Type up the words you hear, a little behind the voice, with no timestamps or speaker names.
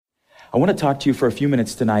I want to talk to you for a few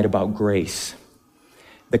minutes tonight about grace.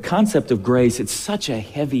 The concept of grace, it's such a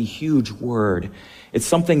heavy, huge word. It's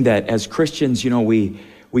something that as Christians,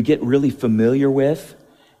 we get really familiar with,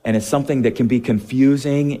 and it's something that can be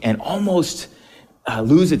confusing and almost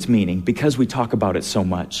lose its meaning because we talk about it so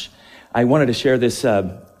much. I wanted to share this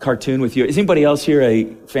cartoon with you. Is anybody else here a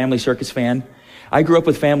Family Circus fan? I grew up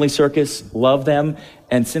with Family Circus, love them,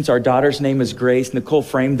 and since our daughter's name is Grace, Nicole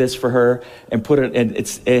framed this for her and put it, and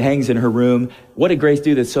it hangs in her room. What did Grace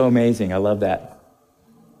do that's so amazing? I love that.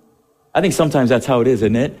 I think sometimes that's how it is,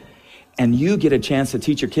 isn't it? And you get a chance to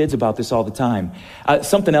teach your kids about this all the time.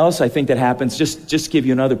 Something else I think that happens, just to give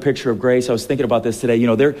you another picture of grace. I was thinking about this today.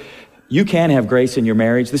 You can have grace in your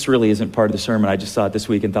marriage. This really isn't part of the sermon. I just saw it this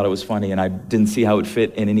week and thought it was funny, and I didn't see how it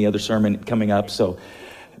fit in any other sermon coming up.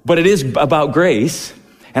 But it is about grace,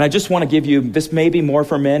 and I just want to give you, this may be more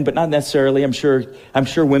for men, but not necessarily. I'm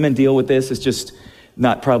sure women deal with this. It's just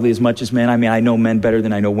not probably as much as men. I mean, I know men better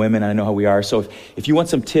than I know women, and I know how we are. So if you want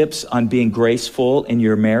some tips on being graceful in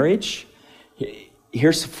your marriage,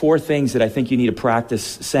 here's 4 things that I think you need to practice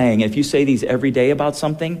saying. If you say these every day about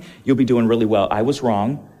something, you'll be doing really well. I was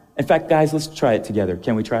wrong. In fact, guys, let's try it together.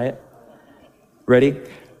 Can we try it? Ready?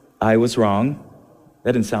 I was wrong.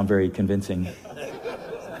 That didn't sound very convincing.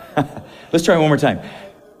 Let's try it one more time.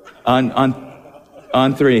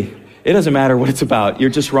 On 3. It doesn't matter what it's about. You're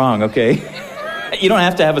just wrong, okay? You don't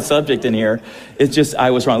have to have a subject in here. It's just,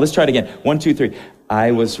 I was wrong. Let's try it again. 1, 2, 3.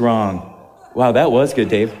 I was wrong. Wow, that was good,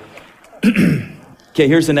 Dave. Okay,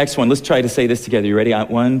 here's the next one. Let's try to say this together. You ready?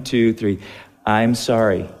 1, 2, 3. I'm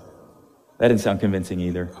sorry. That didn't sound convincing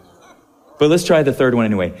either. But let's try the third one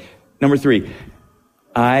anyway. Number 3.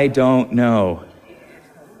 I don't know.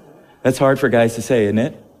 That's hard for guys to say, isn't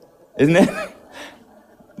it? Isn't it?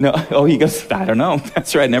 No. Oh, he goes, I don't know.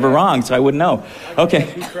 That's right. Never wrong, so I wouldn't know.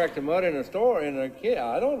 Okay. You cracked a mud in a store and a kid.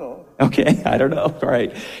 I don't know. Okay, I don't know. All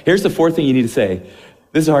right. Here's the 4th thing you need to say.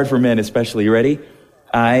 This is hard for men especially. You ready?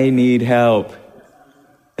 I need help.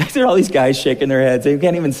 There are all these guys shaking their heads. They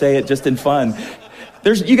can't even say it just in fun.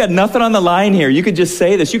 You got nothing on the line here. You could just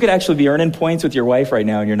say this. You could actually be earning points with your wife right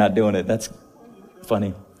now and you're not doing it. That's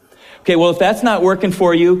funny. Okay, well, if that's not working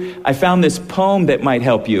for you, I found this poem that might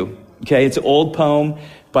help you. Okay, it's an old poem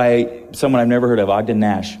by someone I've never heard of, Ogden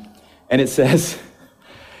Nash. And it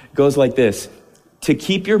goes like this. To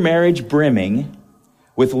keep your marriage brimming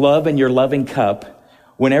with love in your loving cup,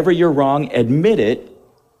 whenever you're wrong, admit it.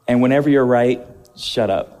 And whenever you're right, shut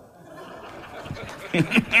up.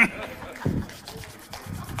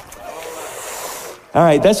 All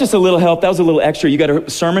right, that's just a little help. That was a little extra. You got a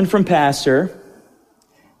sermon from Pastor,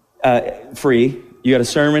 free. You got a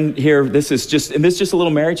sermon here. This is just a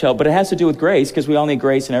little marriage help, but it has to do with grace because we all need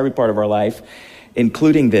grace in every part of our life,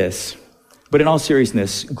 including this. But in all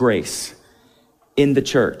seriousness, grace in the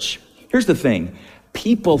church. Here's the thing.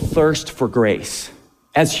 People thirst for grace.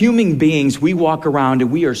 As human beings, we walk around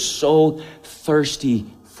and we are so thirsty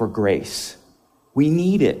for grace. We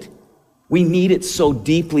need it. We need it so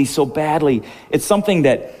deeply, so badly. It's something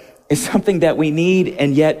that we need,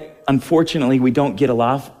 and yet, unfortunately, we don't get a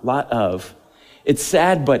lot of. It's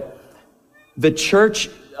sad, but the Church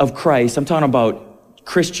of Christ, I'm talking about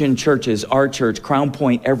Christian churches, our church, Crown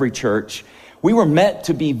Point, every church, we were meant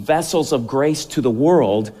to be vessels of grace to the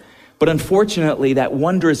world, but unfortunately, that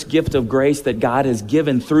wondrous gift of grace that God has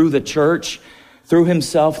given through the church, through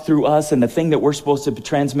himself, through us, and the thing that we're supposed to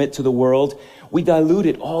transmit to the world, we dilute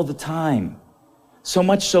it all the time. So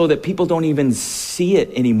much so that people don't even see it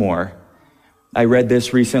anymore. I read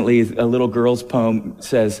this recently. A little girl's poem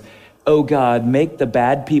says, "Oh God, make the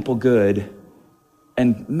bad people good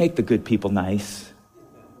and make the good people nice."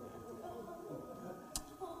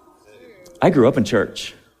 I grew up in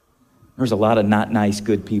church. There was a lot of not nice,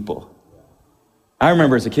 good people. I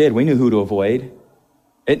remember as a kid, we knew who to avoid.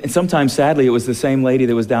 And sometimes, sadly, it was the same lady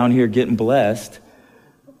that was down here getting blessed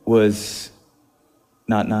was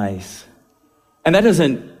not nice. And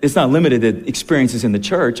it's not limited to experiences in the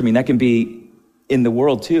church. I mean, that can be in the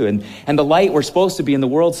world too. And the light we're supposed to be in the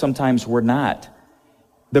world, sometimes we're not.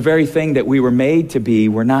 The very thing that we were made to be,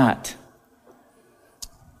 we're not.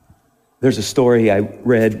 There's a story I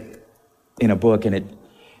read in a book, and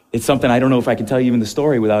it's something I don't know if I can tell you even the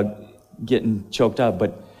story without getting choked up,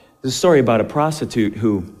 but there's a story about a prostitute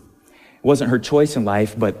who it wasn't her choice in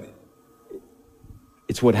life, but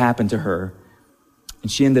it's what happened to her.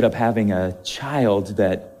 And she ended up having a child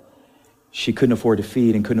that she couldn't afford to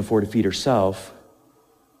feed and couldn't afford to feed herself.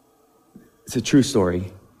 It's a true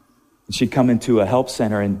story. And she'd come into a help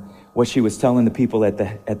center, and what she was telling the people at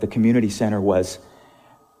the community center was,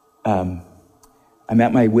 I'm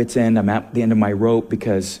at my wit's end. I'm at the end of my rope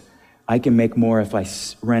because I can make more if I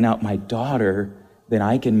rent out my daughter than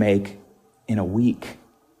I can make in a week.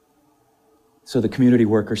 So the community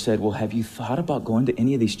worker said, well, have you thought about going to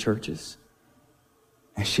any of these churches?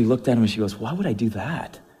 And she looked at him and she goes, why would I do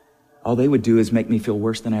that? All they would do is make me feel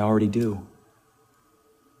worse than I already do.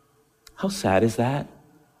 How sad is that?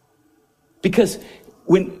 Because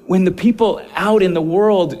when the people out in the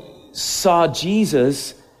world saw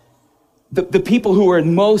Jesus, the people who were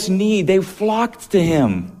in most need, they flocked to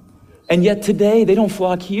him. And yet today, they don't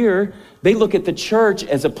flock here. They look at the church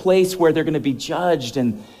as a place where they're going to be judged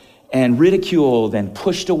and ridiculed and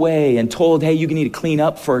pushed away and told, hey, you need to clean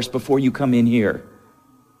up first before you come in here.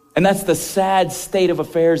 And that's the sad state of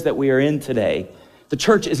affairs that we are in today. The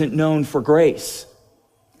church isn't known for grace.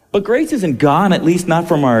 But grace isn't gone, at least not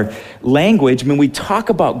from our language. I mean, we talk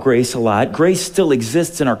about grace a lot. Grace still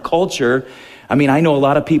exists in our culture. I mean, I know a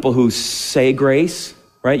lot of people who say grace,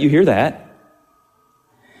 right? You hear that.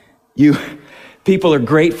 People are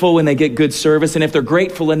grateful when they get good service. And if they're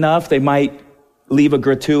grateful enough, they might leave a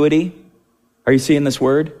gratuity. Are you seeing this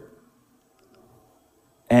word?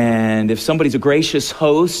 And if somebody's a gracious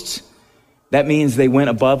host, that means they went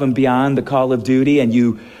above and beyond the call of duty, and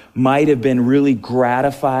you might have been really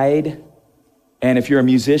gratified. And if you're a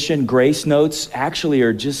musician, grace notes actually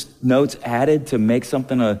are just notes added to make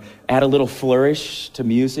something, add a little flourish to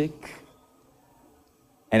music.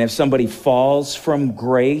 And if somebody falls from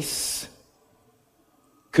grace,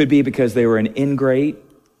 could be because they were an ingrate,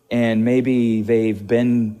 and maybe they've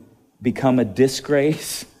become a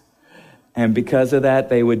disgrace. And because of that,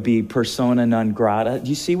 they would be persona non grata. Do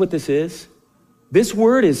you see what this is? This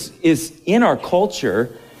word is in our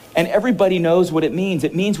culture, and everybody knows what it means.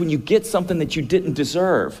 It means when you get something that you didn't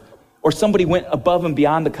deserve, or somebody went above and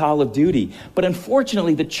beyond the call of duty. But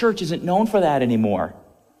unfortunately, the church isn't known for that anymore.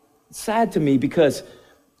 It's sad to me, because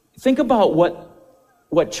think about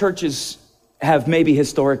what churches have maybe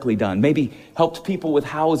historically done. Maybe helped people with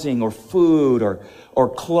housing or food or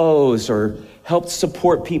clothes, or helped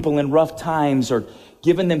support people in rough times, or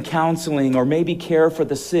given them counseling, or maybe care for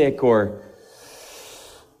the sick. Or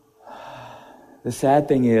the sad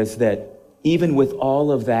thing is that even with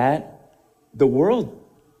all of that, the world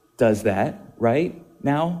does that right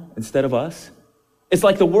now instead of us. It's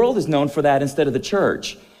like the world is known for that instead of the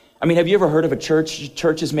church. I mean, have you ever heard of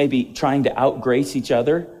churches maybe trying to outgrace each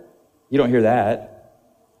other? You don't hear that.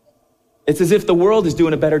 It's as if the world is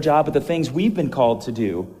doing a better job at the things we've been called to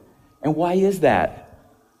do. And why is that?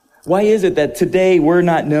 Why is it that today we're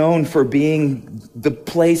not known for being the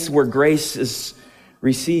place where grace is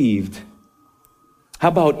received? How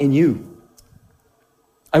about in you?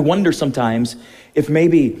 I wonder sometimes if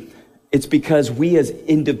maybe it's because we as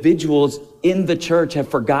individuals in the church have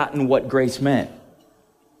forgotten what grace meant.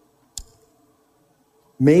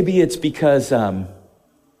 Maybe it's because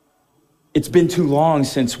it's been too long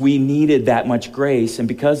since we needed that much grace, and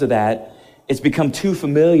because of that, it's become too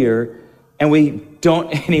familiar, and we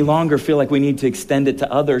don't any longer feel like we need to extend it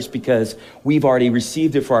to others because we've already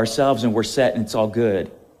received it for ourselves and we're set and it's all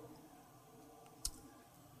good.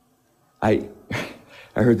 I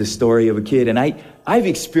heard the story of a kid, and I've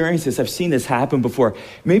experienced this. I've seen this happen before.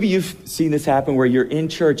 Maybe you've seen this happen where you're in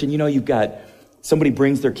church and you've got somebody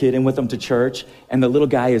brings their kid in with them to church, and the little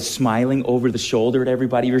guy is smiling over the shoulder at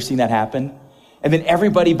everybody. You ever seen that happen? And then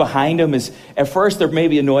everybody behind him is, at first they're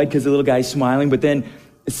maybe annoyed because the little guy's smiling, but then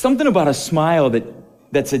it's something about a smile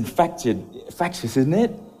that's infectious, isn't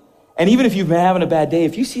it? And even if you've been having a bad day,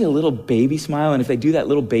 if you see a little baby smile, and if they do that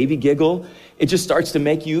little baby giggle, it just starts to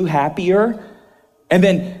make you happier. And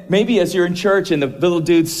then maybe as you're in church and the little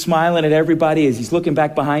dude's smiling at everybody as he's looking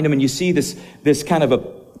back behind him, and you see this kind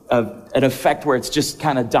of an effect where it's just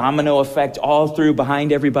kind of domino effect all through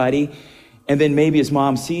behind everybody. And then maybe his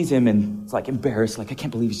mom sees him and it's like embarrassed, like, I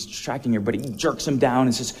can't believe he's distracting her, but he jerks him down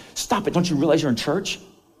and says, stop it, don't you realize you're in church?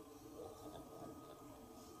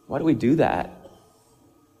 Why do we do that?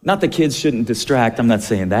 Not that kids shouldn't distract, I'm not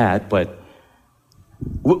saying that, but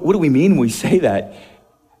what do we mean when we say that?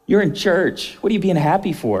 You're in church. What are you being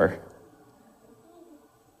happy for?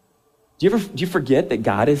 Do you forget that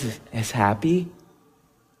God is happy?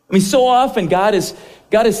 I mean, so often God is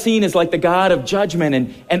seen as like the God of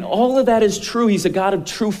judgment, and all of that is true. He's a God of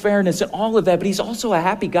true fairness and all of that, but he's also a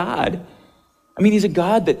happy God. I mean, he's a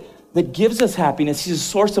God that gives us happiness. He's a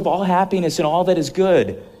source of all happiness and all that is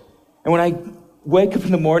good. And when I wake up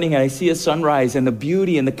in the morning and I see a sunrise and the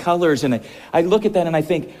beauty and the colors, and I look at that and I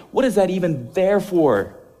think, what is that even there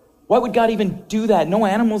for? Why would God even do that? No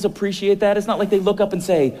animals appreciate that. It's not like they look up and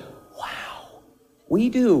say, wow, we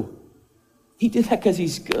do. He did that because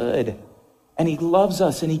he's good, and he loves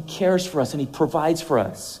us, and he cares for us, and he provides for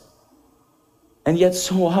us. And yet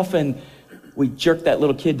so often we jerk that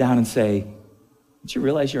little kid down and say, "Did you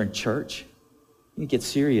realize you're in church? You get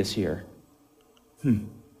serious here."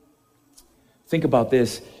 Think about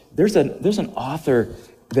this. There's an author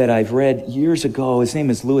that I've read years ago. His name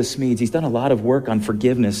is Lewis Smedes. He's done a lot of work on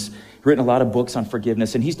forgiveness, written a lot of books on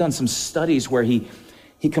forgiveness, and he's done some studies where he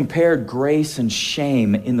compared grace and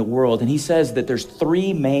shame in the world. And he says that there's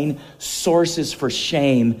three main sources for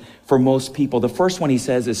shame for most people. The first one, he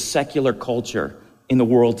says, is secular culture in the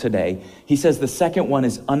world today. He says the second one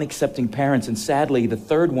is unaccepting parents. And sadly, the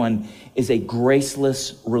third one is a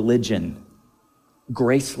graceless religion.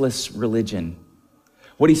 Graceless religion.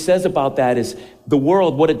 What he says about that is the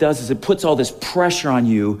world, what it does is it puts all this pressure on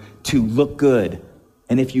you to look good.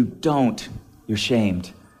 And if you don't, you're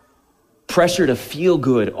shamed. Pressure to feel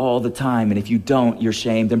good all the time. And if you don't, you're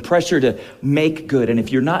shamed. And pressure to make good. And if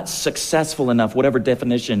you're not successful enough, whatever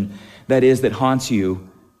definition that is that haunts you,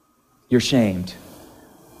 you're shamed.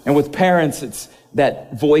 And with parents, it's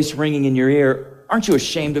that voice ringing in your ear. Aren't you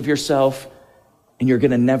ashamed of yourself? And you're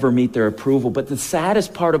going to never meet their approval. But the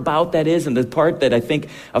saddest part about that is, and the part that I think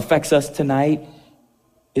affects us tonight,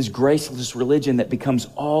 is graceless religion that becomes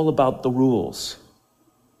all about the rules.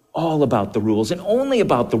 All about the rules and only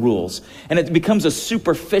about the rules. And it becomes a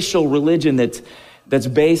superficial religion that's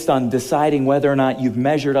based on deciding whether or not you've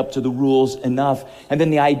measured up to the rules enough. And then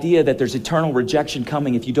the idea that there's eternal rejection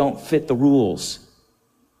coming if you don't fit the rules.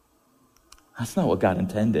 That's not what God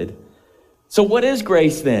intended. So what is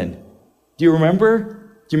grace then? Do you remember?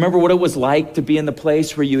 Do you remember what it was like to be in the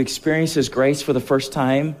place where you experienced His grace for the first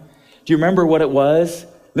time? Do you remember what it was?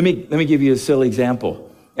 Let me give you a silly example.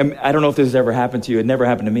 And I don't know if this has ever happened to you. It never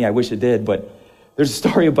happened to me. I wish it did. But there's a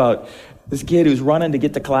story about this kid who's running to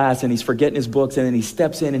get to class and he's forgetting his books, and then he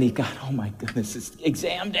steps in and oh my goodness, it's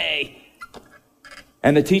exam day.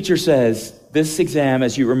 And the teacher says, this exam,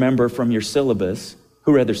 as you remember from your syllabus,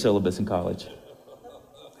 who read their syllabus in college?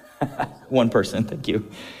 One person, thank you,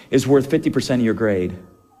 is worth 50% of your grade.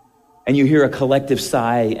 And you hear a collective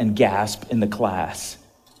sigh and gasp in the class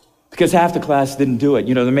because half the class didn't do it.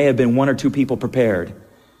 You know, there may have been one or two people prepared.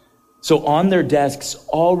 So on their desks,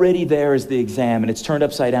 already there is the exam, and it's turned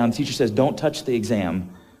upside down. The teacher says, don't touch the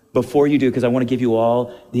exam before you do, because I want to give you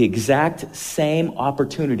all the exact same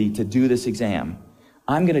opportunity to do this exam.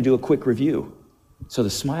 I'm going to do a quick review. So the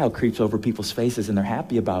smile creeps over people's faces, and they're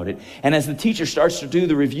happy about it. And as the teacher starts to do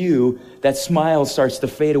the review, that smile starts to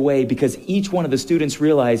fade away because each one of the students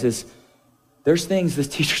realizes there's things this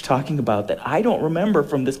teacher's talking about that I don't remember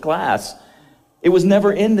from this class. It was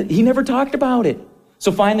never he never talked about it.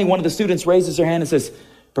 So finally, one of the students raises their hand and says,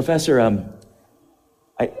 Professor, I'm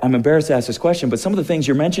embarrassed to ask this question, but some of the things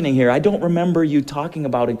you're mentioning here, I don't remember you talking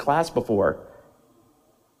about in class before.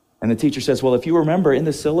 And the teacher says, well, if you remember in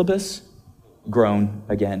the syllabus, groan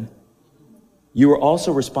again, you were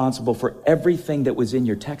also responsible for everything that was in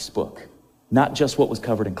your textbook, not just what was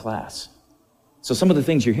covered in class. So some of the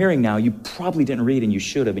things you're hearing now, you probably didn't read, and you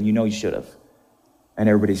should have, and you know you should have. And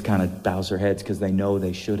everybody's kind of bows their heads because they know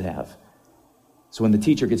they should have. So when the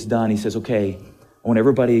teacher gets done, he says, okay, I want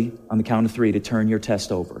everybody on the count of 3 to turn your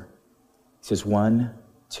test over. He says 1,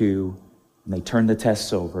 2, and they turn the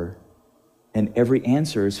tests over, and every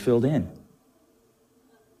answer is filled in.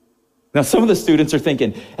 Now, some of the students are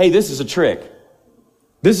thinking, hey, this is a trick.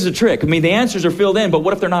 This is a trick. I mean, the answers are filled in, but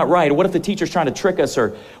what if they're not right? Or what if the teacher's trying to trick us? Or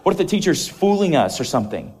what if the teacher's fooling us or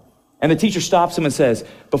something? And the teacher stops him and says,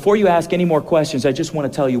 before you ask any more questions, I just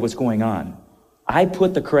want to tell you what's going on. I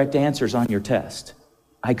put the correct answers on your test.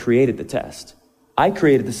 I created the test. I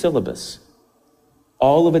created the syllabus.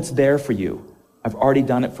 All of it's there for you. I've already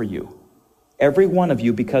done it for you. Every one of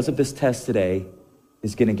you, because of this test today,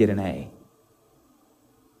 is going to get an A.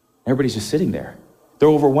 Everybody's just sitting there. They're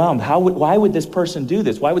overwhelmed. Why would this person do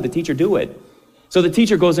this? Why would the teacher do it? So the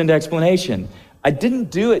teacher goes into explanation. I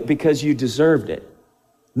didn't do it because you deserved it.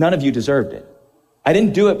 None of you deserved it. I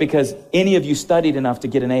didn't do it because any of you studied enough to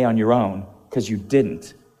get an A on your own, because you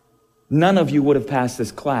didn't. None of you would have passed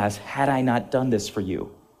this class had I not done this for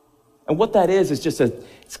you. And what that is just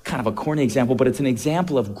it's kind of a corny example, but it's an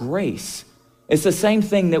example of grace. It's the same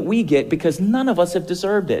thing that we get because none of us have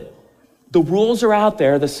deserved it. The rules are out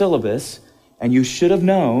there, the syllabus, and you should have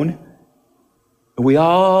known. We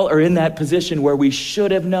all are in that position where we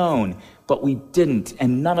should have known, but we didn't,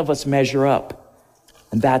 and none of us measure up.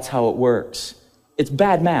 And that's how it works. It's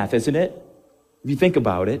bad math, isn't it? If you think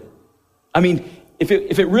about it. I mean, if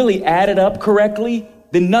it really added up correctly,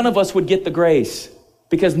 then none of us would get the grace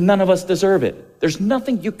because none of us deserve it. There's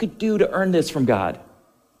nothing you could do to earn this from God.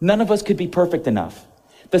 None of us could be perfect enough.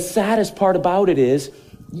 The saddest part about it is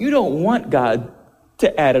you don't want God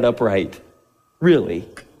to add it up right, really.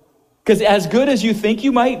 Because as good as you think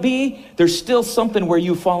you might be, there's still something where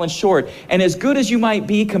you've fallen short. And as good as you might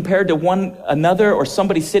be compared to one another or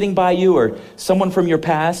somebody sitting by you or someone from your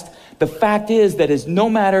past, the fact is that is no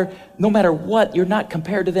matter what, you're not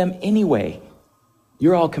compared to them anyway.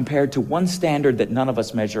 You're all compared to one standard that none of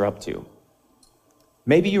us measure up to.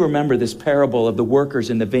 Maybe you remember this parable of the workers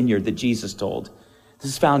in the vineyard that Jesus told.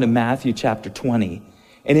 This is found in Matthew chapter 20.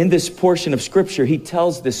 And in this portion of scripture, he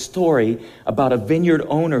tells this story about a vineyard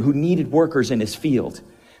owner who needed workers in his field.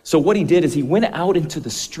 So what he did is he went out into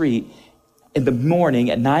the street in the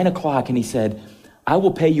morning at 9 o'clock and he said, I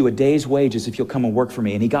will pay you a day's wages if you'll come and work for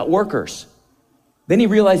me. And he got workers. Then he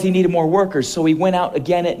realized he needed more workers. So he went out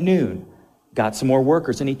again at noon, got some more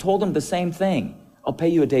workers. And he told them the same thing. I'll pay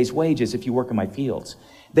you a day's wages if you work in my fields.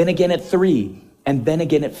 Then again at 3 and then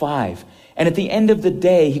again at 5. And at the end of the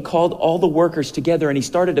day, he called all the workers together and he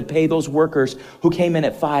started to pay those workers who came in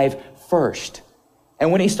at 5 first.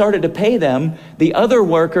 And when he started to pay them, the other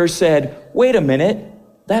workers said, wait a minute,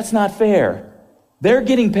 that's not fair. They're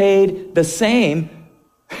getting paid the same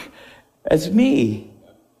as me.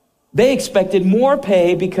 They expected more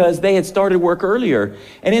pay because they had started work earlier.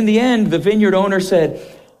 And in the end, the vineyard owner said,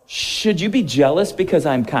 should you be jealous because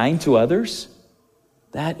I'm kind to others?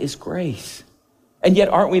 That is grace. And yet,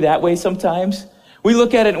 aren't we that way sometimes? We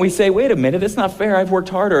look at it and we say, wait a minute, it's not fair. I've worked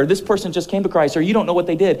harder. Or this person just came to Christ, or you don't know what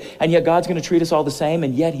they did. And yet God's going to treat us all the same.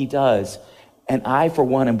 And yet he does. And I, for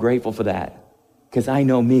one, am grateful for that because I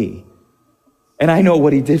know me. And I know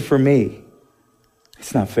what he did for me.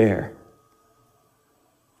 It's not fair.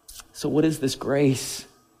 So what is this grace?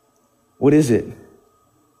 What is it?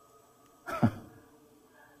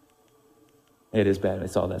 It is bad. I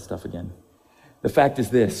saw that stuff again. The fact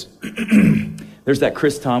is this. There's that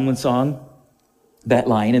Chris Tomlin song, that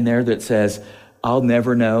line in there that says, I'll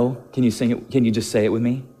never know. Can you sing it? Can you just say it with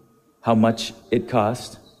me? How much it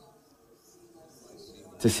cost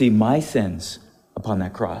to see my sins upon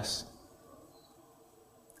that cross.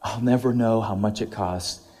 I'll never know how much it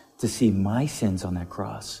costs to see my sins on that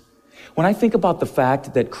cross. When I think about the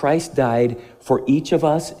fact that Christ died for each of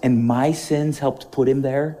us and my sins helped put him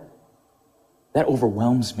there, that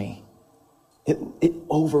overwhelms me. It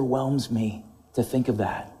overwhelms me to think of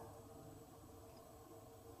that.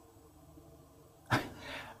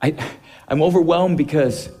 I'm overwhelmed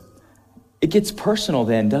because it gets personal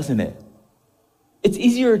then, doesn't it? It's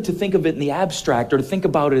easier to think of it in the abstract or to think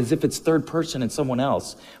about it as if it's third person and someone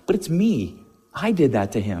else. But it's me. I did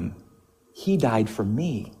that to him. He died for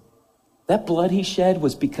me. That blood he shed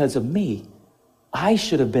was because of me. I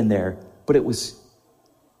should have been there, but it was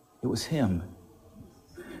him.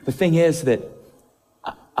 The thing is that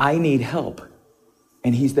I need help,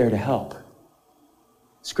 and he's there to help.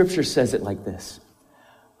 Scripture says it like this.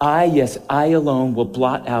 I alone will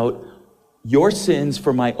blot out your sins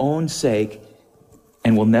for my own sake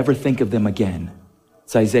and will never think of them again.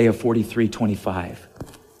 It's Isaiah 43:25.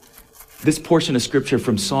 This portion of scripture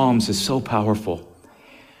from Psalms is so powerful.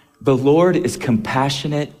 The Lord is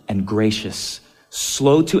compassionate and gracious,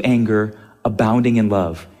 slow to anger, abounding in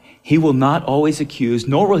love. He will not always accuse,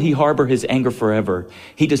 nor will he harbor his anger forever.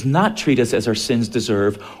 He does not treat us as our sins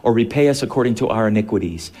deserve or repay us according to our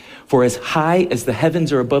iniquities. For as high as the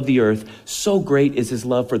heavens are above the earth, so great is his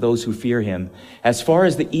love for those who fear him. As far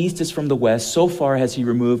as the east is from the west, so far has he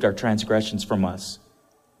removed our transgressions from us.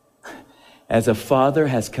 As a father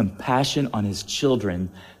has compassion on his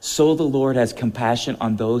children, so the Lord has compassion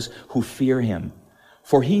on those who fear him.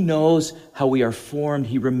 For he knows how we are formed.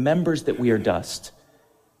 He remembers that we are dust.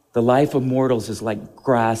 The life of mortals is like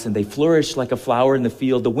grass, and they flourish like a flower in the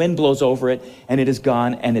field. The wind blows over it, and it is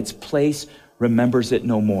gone, and its place remembers it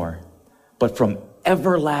no more. But from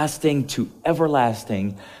everlasting to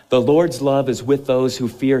everlasting, the Lord's love is with those who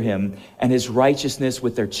fear him, and his righteousness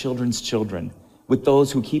with their children's children, with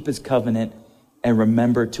those who keep his covenant and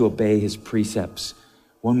remember to obey his precepts.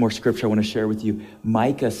 One more scripture I want to share with you.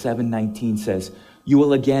 Micah 7:19 says, you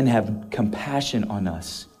will again have compassion on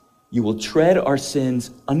us. You will tread our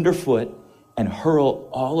sins underfoot and hurl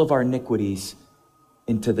all of our iniquities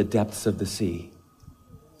into the depths of the sea.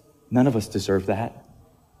 None of us deserve that.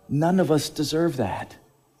 None of us deserve that.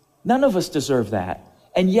 None of us deserve that.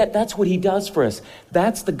 And yet that's what he does for us.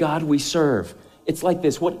 That's the God we serve. It's like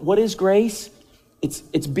this. What is grace?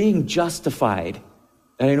 It's being justified.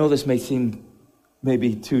 And I know this may seem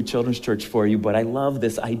maybe too children's church for you, but I love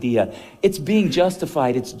this idea. It's being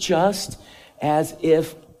justified. It's just as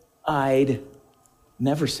if I'd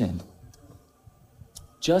never sinned.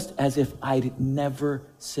 Just as if I'd never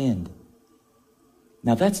sinned.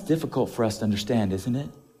 Now that's difficult for us to understand, isn't it?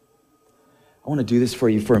 I want to do this for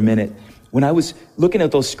you for a minute. When I was looking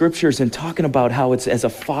at those scriptures and talking about how it's as a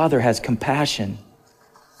father has compassion,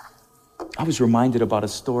 I was reminded about a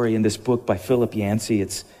story in this book by Philip Yancey.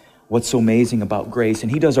 It's What's So Amazing About Grace.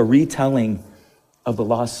 And he does a retelling of the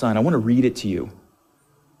lost son. I want to read it to you,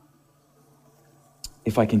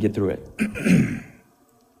 if I can get through it.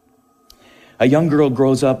 A young girl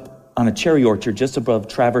grows up on a cherry orchard just above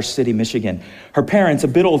Traverse City, Michigan. Her parents, a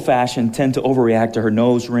bit old-fashioned, tend to overreact to her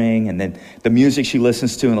nose ring and then the music she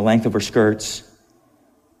listens to and the length of her skirts.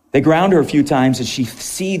 They ground her a few times and she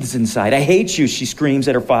seethes inside. "I hate you," she screams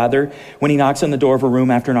at her father when he knocks on the door of her room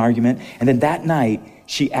after an argument. And then that night,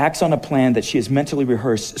 she acts on a plan that she has mentally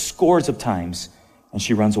rehearsed scores of times, and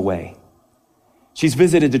she runs away. She's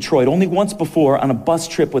visited Detroit only once before on a bus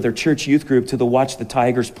trip with her church youth group to watch the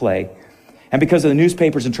Tigers play. And because of the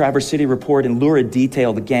newspapers in Traverse City report in lurid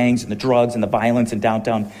detail the gangs and the drugs and the violence in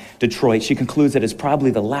downtown Detroit, she concludes that it's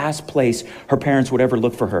probably the last place her parents would ever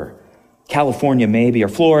look for her. California maybe, or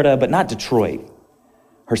Florida, but not Detroit.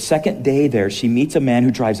 Her second day there, she meets a man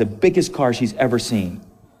who drives the biggest car she's ever seen.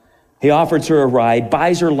 He offers her a ride,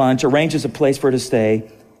 buys her lunch, arranges a place for her to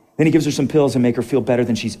stay. Then he gives her some pills and make her feel better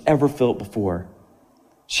than she's ever felt before.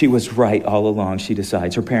 She was right all along, she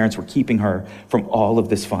decides. Her parents were keeping her from all of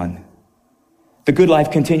this fun. The good life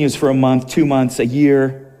continues for a month, 2 months, a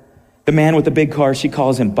year. The man with the big car, she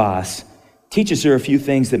calls him boss, teaches her a few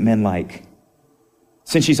things that men like.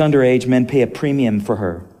 Since she's underage, men pay a premium for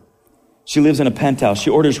her. She lives in a penthouse. She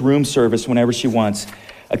orders room service whenever she wants.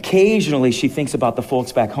 Occasionally, she thinks about the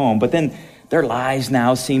folks back home, but then their lives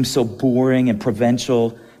now seem so boring and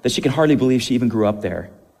provincial that she can hardly believe she even grew up there.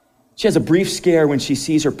 She has a brief scare when she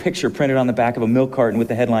sees her picture printed on the back of a milk carton with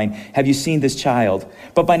the headline, "Have you seen this child?"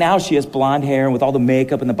 But by now she has blonde hair, and with all the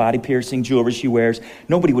makeup and the body piercing jewelry she wears,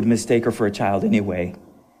 nobody would mistake her for a child anyway.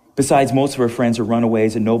 Besides, most of her friends are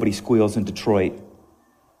runaways and nobody squeals in Detroit.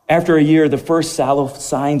 After a year, the first sallow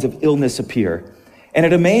signs of illness appear, and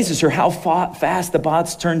it amazes her how fast the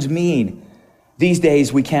boss turns mean. "These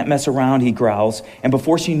days, we can't mess around," he growls, and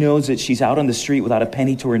before she knows it, she's out on the street without a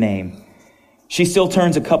penny to her name. She still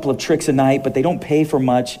turns a couple of tricks a night, but they don't pay for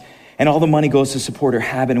much, and all the money goes to support her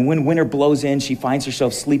habit. And when winter blows in, she finds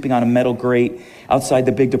herself sleeping on a metal grate outside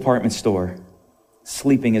the big department store.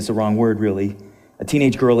 Sleeping is the wrong word, really. A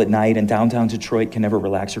teenage girl at night in downtown Detroit can never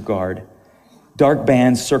relax her guard. Dark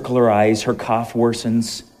bands circle her eyes, her cough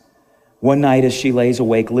worsens. One night as she lays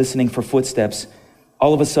awake listening for footsteps,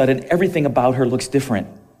 all of a sudden everything about her looks different.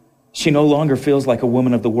 She no longer feels like a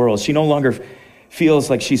woman of the world. She no longer feels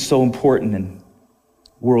like she's so important and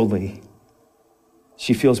worldly.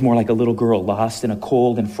 She feels more like a little girl lost in a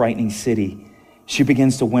cold and frightening city. She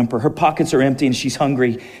begins to whimper. Her pockets are empty and she's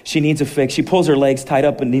hungry. She needs a fix. She pulls her legs tied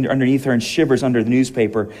up underneath her and shivers under the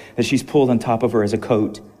newspaper that she's pulled on top of her as a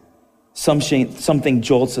coat. Something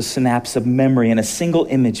jolts a synapse of memory and a single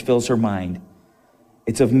image fills her mind.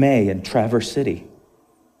 It's of May in Traverse City,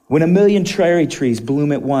 when a million cherry trees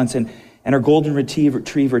bloom at once and her golden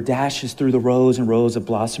retriever dashes through the rows and rows of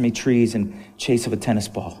blossoming trees in chase of a tennis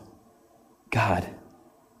ball. "God,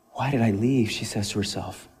 why did I leave?" she says to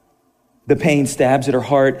herself. The pain stabs at her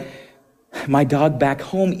heart. "My dog back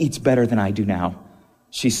home eats better than I do now."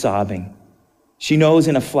 She's sobbing. She knows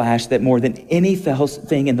in a flash that more than anything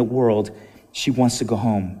thing in the world, she wants to go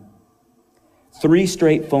home. 3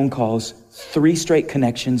 straight phone calls, 3 straight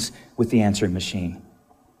connections with the answering machine.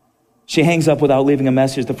 She hangs up without leaving a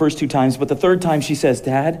message the first 2 times, but the 3rd time she says,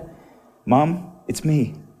 "Dad, Mom, it's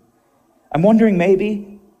me. I'm wondering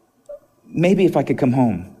maybe if I could come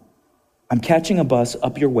home. I'm catching a bus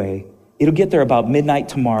up your way. It'll get there about midnight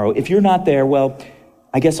tomorrow. If you're not there, well,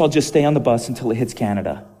 I guess I'll just stay on the bus until it hits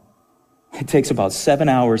Canada." It takes about 7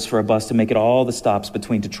 hours for a bus to make it all the stops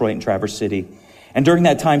between Detroit and Traverse City. And during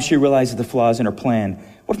that time, she realizes the flaws in her plan.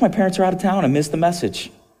 What if my parents are out of town and missed the message?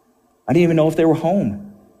 I didn't even know if they were home.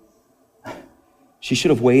 She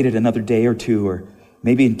should have waited another day or 2, or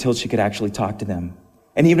maybe until she could actually talk to them.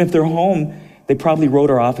 And even if they're home, they probably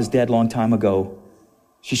wrote her off as dead a long time ago.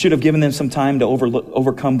 She should have given them some time to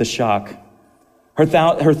overcome the shock. Her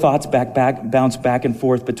thoughts bounce back and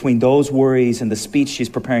forth between those worries and the speech she's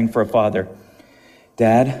preparing for her father.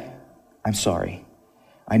 "Dad, I'm sorry.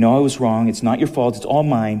 I know I was wrong. It's not your fault. It's all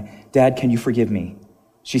mine. Dad, can you forgive me?"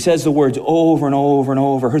 She says the words over and over and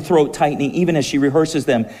over, her throat tightening even as she rehearses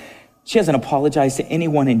them. She hasn't apologized to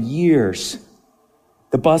anyone in years.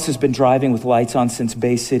 The bus has been driving with lights on since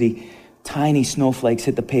Bay City. Tiny snowflakes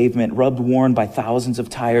hit the pavement, rubbed worn by thousands of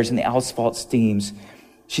tires, and the asphalt steams.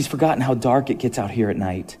 She's forgotten how dark it gets out here at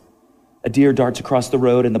night. A deer darts across the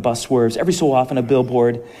road and the bus swerves. Every so often a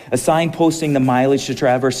billboard, a sign posting the mileage to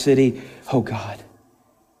Traverse City. Oh God,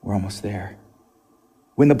 we're almost there.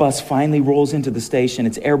 When the bus finally rolls into the station,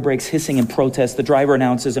 its air brakes hissing in protest, the driver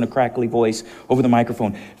announces in a crackly voice over the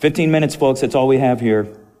microphone, 15 minutes, folks, that's all we have here.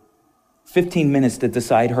 15 minutes to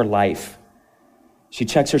decide her life. She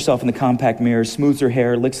checks herself in the compact mirror, smooths her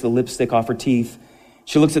hair, licks the lipstick off her teeth.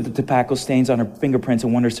 She looks at the tobacco stains on her fingerprints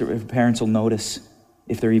and wonders if her parents will notice,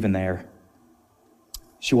 if they're even there.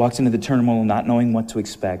 She walks into the terminal not knowing what to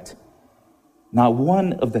expect. Not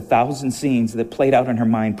one of the 1,000 scenes that played out in her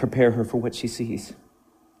mind prepare her for what she sees.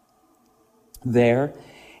 There,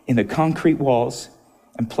 in the concrete walls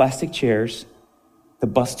and plastic chairs, the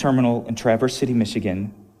bus terminal in Traverse City,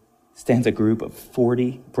 Michigan, stands a group of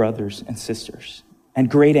 40 brothers and sisters, and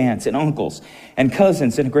great aunts and uncles, and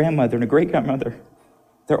cousins, and a grandmother and a great-grandmother.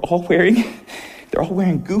 They're all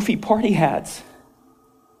wearing goofy party hats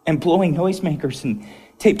and blowing noisemakers, and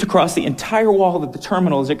taped across the entire wall of the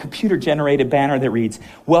terminal is a computer-generated banner that reads,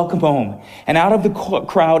 "Welcome home." And out of the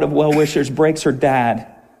crowd of well-wishers breaks her dad,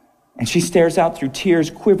 and she stares out through tears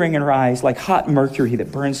quivering in her eyes like hot mercury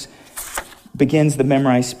that begins the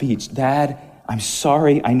memorized speech. "Dad, I'm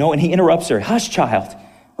sorry, I know." And he interrupts her. "Hush, child.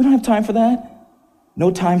 We don't have time for that. No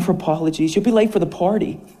time for apologies. You'll be late for the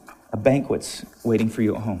party. A banquet's waiting for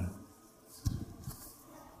you at home."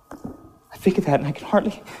 I think of that and I can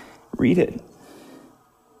hardly read it.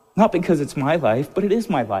 Not because it's my life, but it is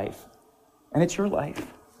my life. And it's your life.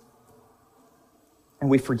 And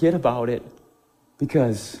we forget about it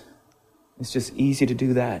because it's just easy to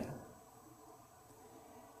do that.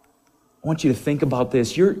 I want you to think about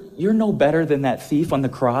this. You're no better than that thief on the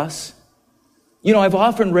cross. You know, I've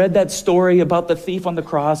often read that story about the thief on the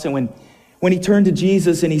cross, and when he turned to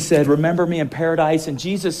Jesus and he said, "Remember me in paradise," and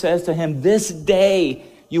Jesus says to him, "This day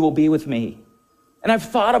you will be with me." And I've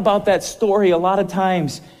thought about that story a lot of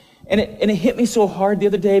times, and it hit me so hard the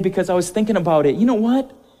other day because I was thinking about it. You know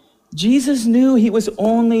what? Jesus knew he was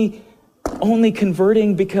only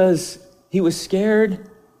converting because he was scared.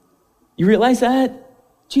 You realize that?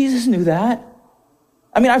 Jesus knew that.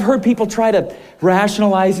 I mean, I've heard people try to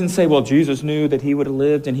rationalize and say, well, Jesus knew that he would have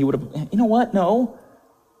lived and he would have... You know what? No.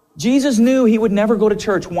 Jesus knew he would never go to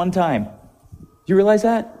church one time. Do you realize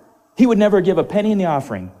that? He would never give a penny in the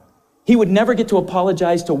offering. He would never get to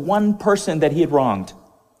apologize to one person that he had wronged.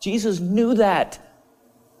 Jesus knew that.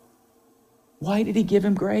 Why did he give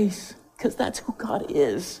him grace? Because that's who God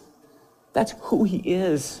is. That's who he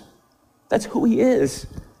is. That's who he is.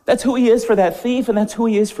 That's who he is for that thief, and that's who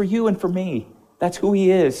he is for you and for me. That's who he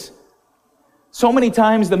is. So many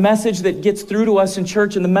times the message that gets through to us in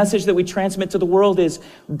church and the message that we transmit to the world is,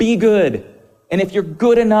 be good. And if you're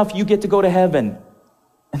good enough, you get to go to heaven.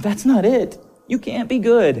 And that's not it. You can't be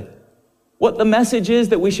good. What the message is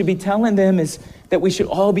that we should be telling them is that we should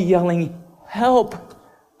all be yelling, help,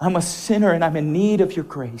 I'm a sinner and I'm in need of your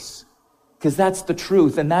grace. Because that's the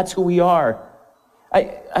truth and that's who we are.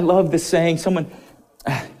 I love this saying. Someone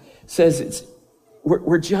says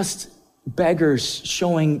we're just beggars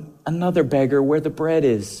showing another beggar where the bread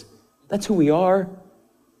is. That's who we are.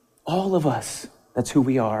 All of us, that's who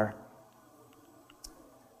we are.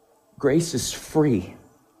 Grace is free.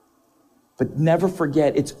 But never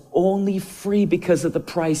forget, it's only free because of the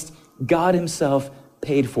price God himself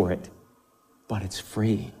paid for it. But it's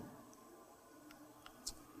free.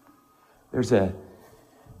 There's a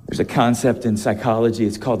concept in psychology.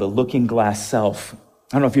 It's called the looking glass self.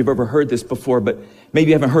 I don't know if you've ever heard this before, but maybe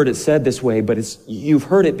you haven't heard it said this way, but you've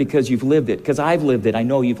heard it because you've lived it, because I've lived it. I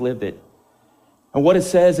know you've lived it. And what it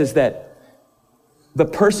says is that the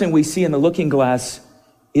person we see in the looking glass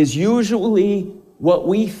is usually what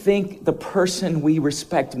we think the person we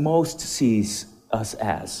respect most sees us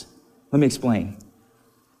as. Let me explain.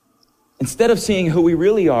 Instead of seeing who we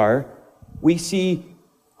really are, we see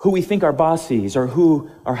who we think our boss sees, or who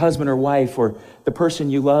our husband or wife, or the person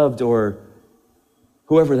you loved, or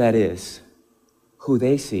whoever that is, who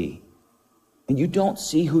they see. And you don't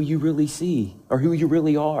see who you really see, or who you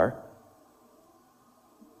really are.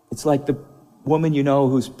 It's like the woman you know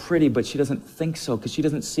who's pretty, but she doesn't think so, because she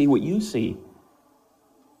doesn't see what you see.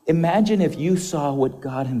 Imagine if you saw what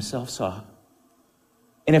God himself saw.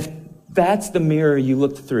 And if that's the mirror you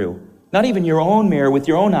looked through, not even your own mirror with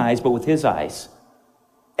your own eyes, but with his eyes,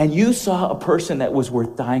 and you saw a person that was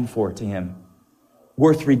worth dying for to him,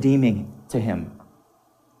 worth redeeming to him.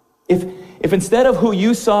 If instead of who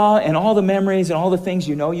you saw and all the memories and all the things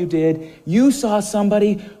you know you did, you saw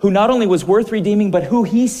somebody who not only was worth redeeming, but who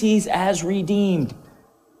he sees as redeemed,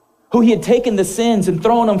 who he had taken the sins and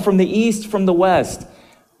thrown them from the east, from the west,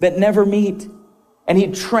 that never meet, and he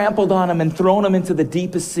trampled on them and thrown them into the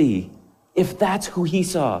deepest sea. If that's who he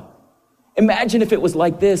saw. Imagine if it was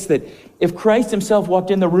like this, that if Christ himself walked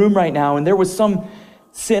in the room right now and there was some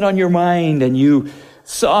sin on your mind and you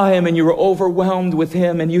saw him and you were overwhelmed with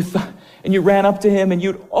him and you ran up to him and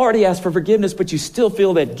you'd already asked for forgiveness, but you still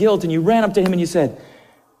feel that guilt, and you ran up to him and you said,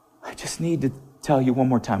 I just need to tell you one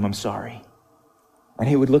more time, I'm sorry. And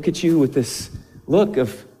he would look at you with this look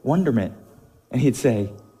of wonderment, and he'd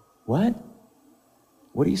say, what?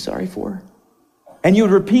 What are you sorry for? And you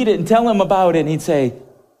would repeat it and tell him about it, and he'd say,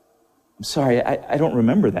 I'm sorry, I don't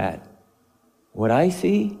remember that. What I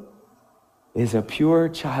see is a pure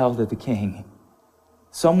child of the King,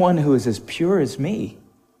 someone who is as pure as me.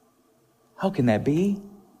 How can that be?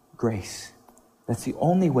 Grace. That's the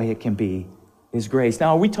only way it can be, is grace.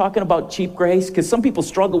 Now, are we talking about cheap grace? Because some people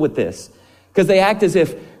struggle with this, because they act as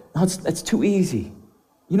if, no, that's too easy.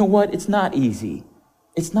 You know what? It's not easy.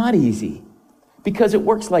 It's not easy. Because it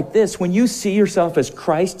works like this. When you see yourself as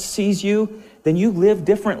Christ sees you, then you live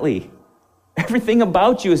differently. Everything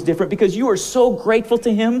about you is different because you are so grateful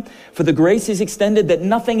to him for the grace he's extended that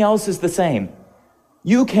nothing else is the same.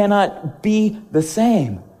 You cannot be the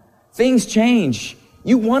same. Things change.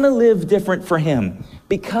 You want to live different for him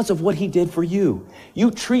because of what he did for you.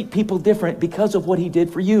 You treat people different because of what he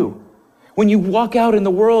did for you. When you walk out in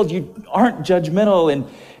the world, you aren't judgmental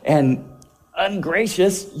and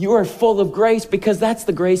ungracious. You are full of grace because that's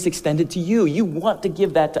the grace extended to you. You want to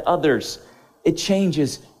give that to others. It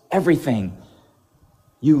changes everything.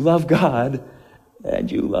 You love God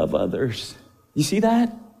and you love others. You see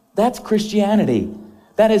that? That's Christianity.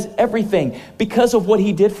 That is everything. Because of what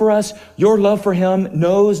he did for us, your love for him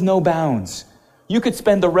knows no bounds. You could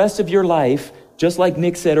spend the rest of your life, just like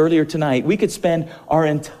Nick said earlier tonight, we could spend our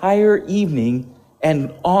entire evening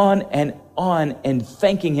and on and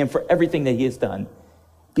thanking him for everything that he has done.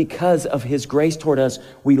 Because of his grace toward us,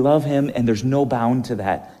 we love him, and there's no bound to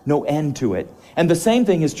that, no end to it. And the same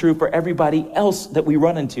thing is true for everybody else that we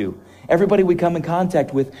run into. Everybody we come in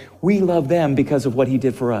contact with, we love them because of what he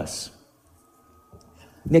did for us.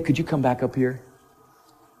 Nick, could you come back up here?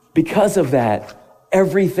 Because of that,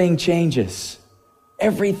 everything changes.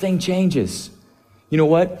 Everything changes. You know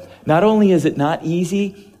what? Not only is it not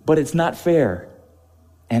easy, but it's not fair.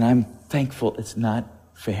 And I'm thankful it's not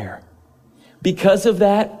fair. Because of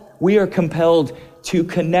that, we are compelled to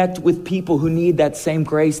connect with people who need that same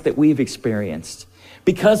grace that we've experienced.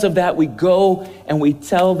 Because of that, we go and we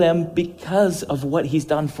tell them because of what he's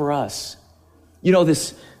done for us. You know,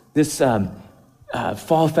 this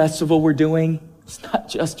fall festival we're doing, it's not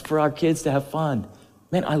just for our kids to have fun.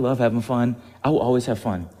 Man, I love having fun. I will always have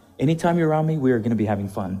fun. Anytime you're around me, we are going to be having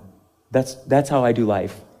fun. That's how I do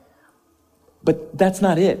life. But that's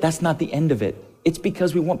not it. That's not the end of it. It's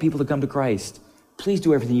because we want people to come to Christ. Please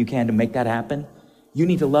do everything you can to make that happen. You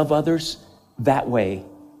need to love others that way.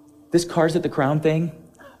 This Cars at the Crown thing,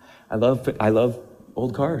 I love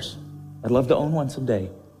old cars. I'd love to own one someday.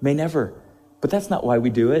 May never. But that's not why we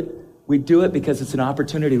do it. We do it because it's an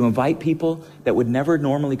opportunity to invite people that would never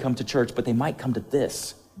normally come to church, but they might come to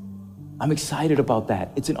this. I'm excited about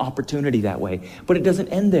that. It's an opportunity that way. But it doesn't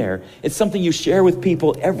end there. It's something you share with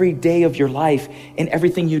people every day of your life in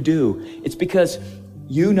everything you do. It's because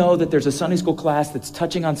you know that there's a Sunday school class that's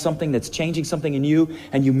touching on something, that's changing something in you,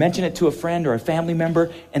 and you mention it to a friend or a family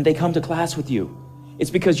member, and they come to class with you.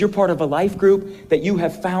 It's because you're part of a life group that you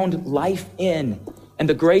have found life in. And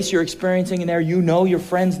the grace you're experiencing in there, you know your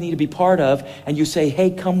friends need to be part of, and you say,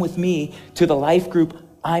 hey, come with me to the life group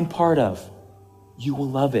I'm part of. You will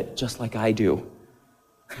love it just like I do.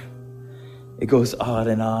 It goes on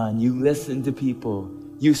and on. You listen to people.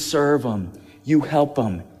 You serve them. You help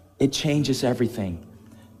them. It changes everything.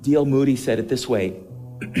 D.L. Moody said it this way.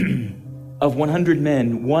 Of 100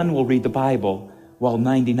 men, 1 will read the Bible, while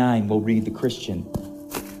 99 will read the Christian.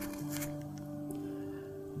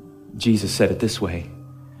 Jesus said it this way.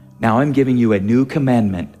 Now I'm giving you a new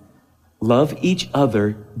commandment. Love each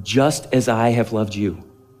other just as I have loved you.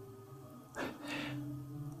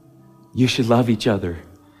 You should love each other.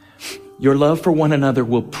 Your love for one another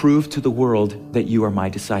will prove to the world that you are my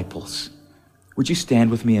disciples. Would you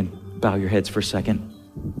stand with me and bow your heads for a second?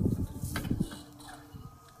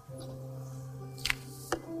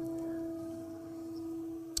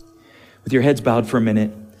 With your heads bowed for a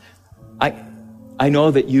minute, I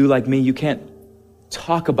know that you, like me, you can't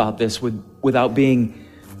talk about this without being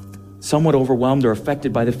somewhat overwhelmed or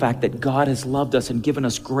affected by the fact that God has loved us and given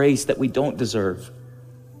us grace that we don't deserve.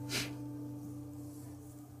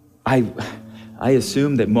 I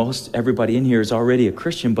assume that most everybody in here is already a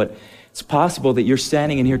Christian, but it's possible that you're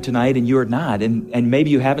standing in here tonight and you're not, and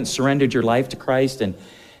maybe you haven't surrendered your life to Christ, and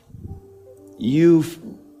you've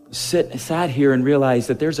sat here and realized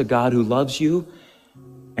that there's a God who loves you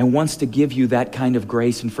and wants to give you that kind of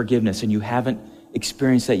grace and forgiveness, and you haven't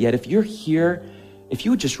experienced that yet. If you're here, if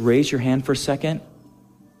you would just raise your hand for a second,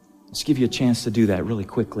 Just give you a chance to do that really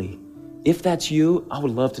quickly. If that's you, I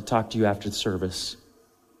would love to talk to you after the service.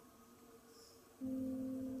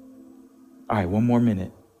 All right, one more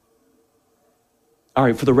minute. All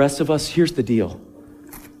right, for the rest of us, here's the deal.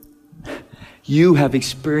 You have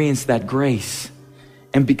experienced that grace.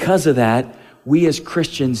 And because of that, we as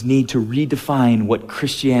Christians need to redefine what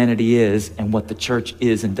Christianity is and what the church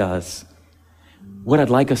is and does. What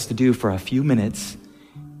I'd like us to do for a few minutes,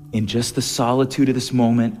 in just the solitude of this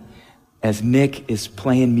moment, as Nick is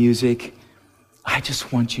playing music, I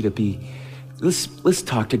just want you to let's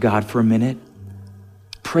talk to God for a minute.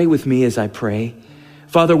 Pray with me as I pray.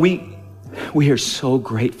 Father, we are so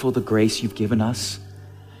grateful the grace you've given us.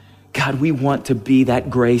 God, we want to be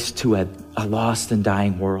that grace to a lost and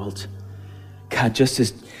dying world. God, just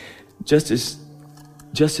as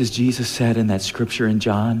Jesus said in that scripture in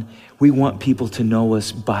John, we want people to know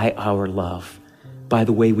us by our love, by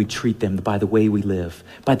the way we treat them, by the way we live,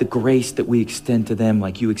 by the grace that we extend to them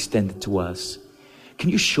like you extended to us. Can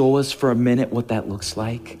you show us for a minute what that looks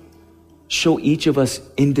like? Show each of us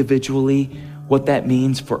individually what that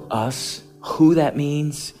means for us, who that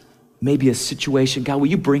means, maybe a situation. God, will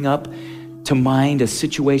you bring up to mind a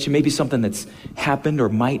situation, maybe something that's happened or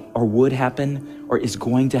might or would happen or is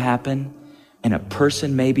going to happen, and a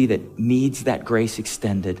person maybe that needs that grace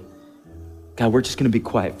extended. God, we're just going to be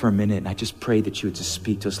quiet for a minute, and I just pray that you would just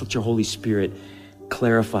speak to us. Let your Holy Spirit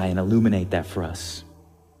clarify and illuminate that for us.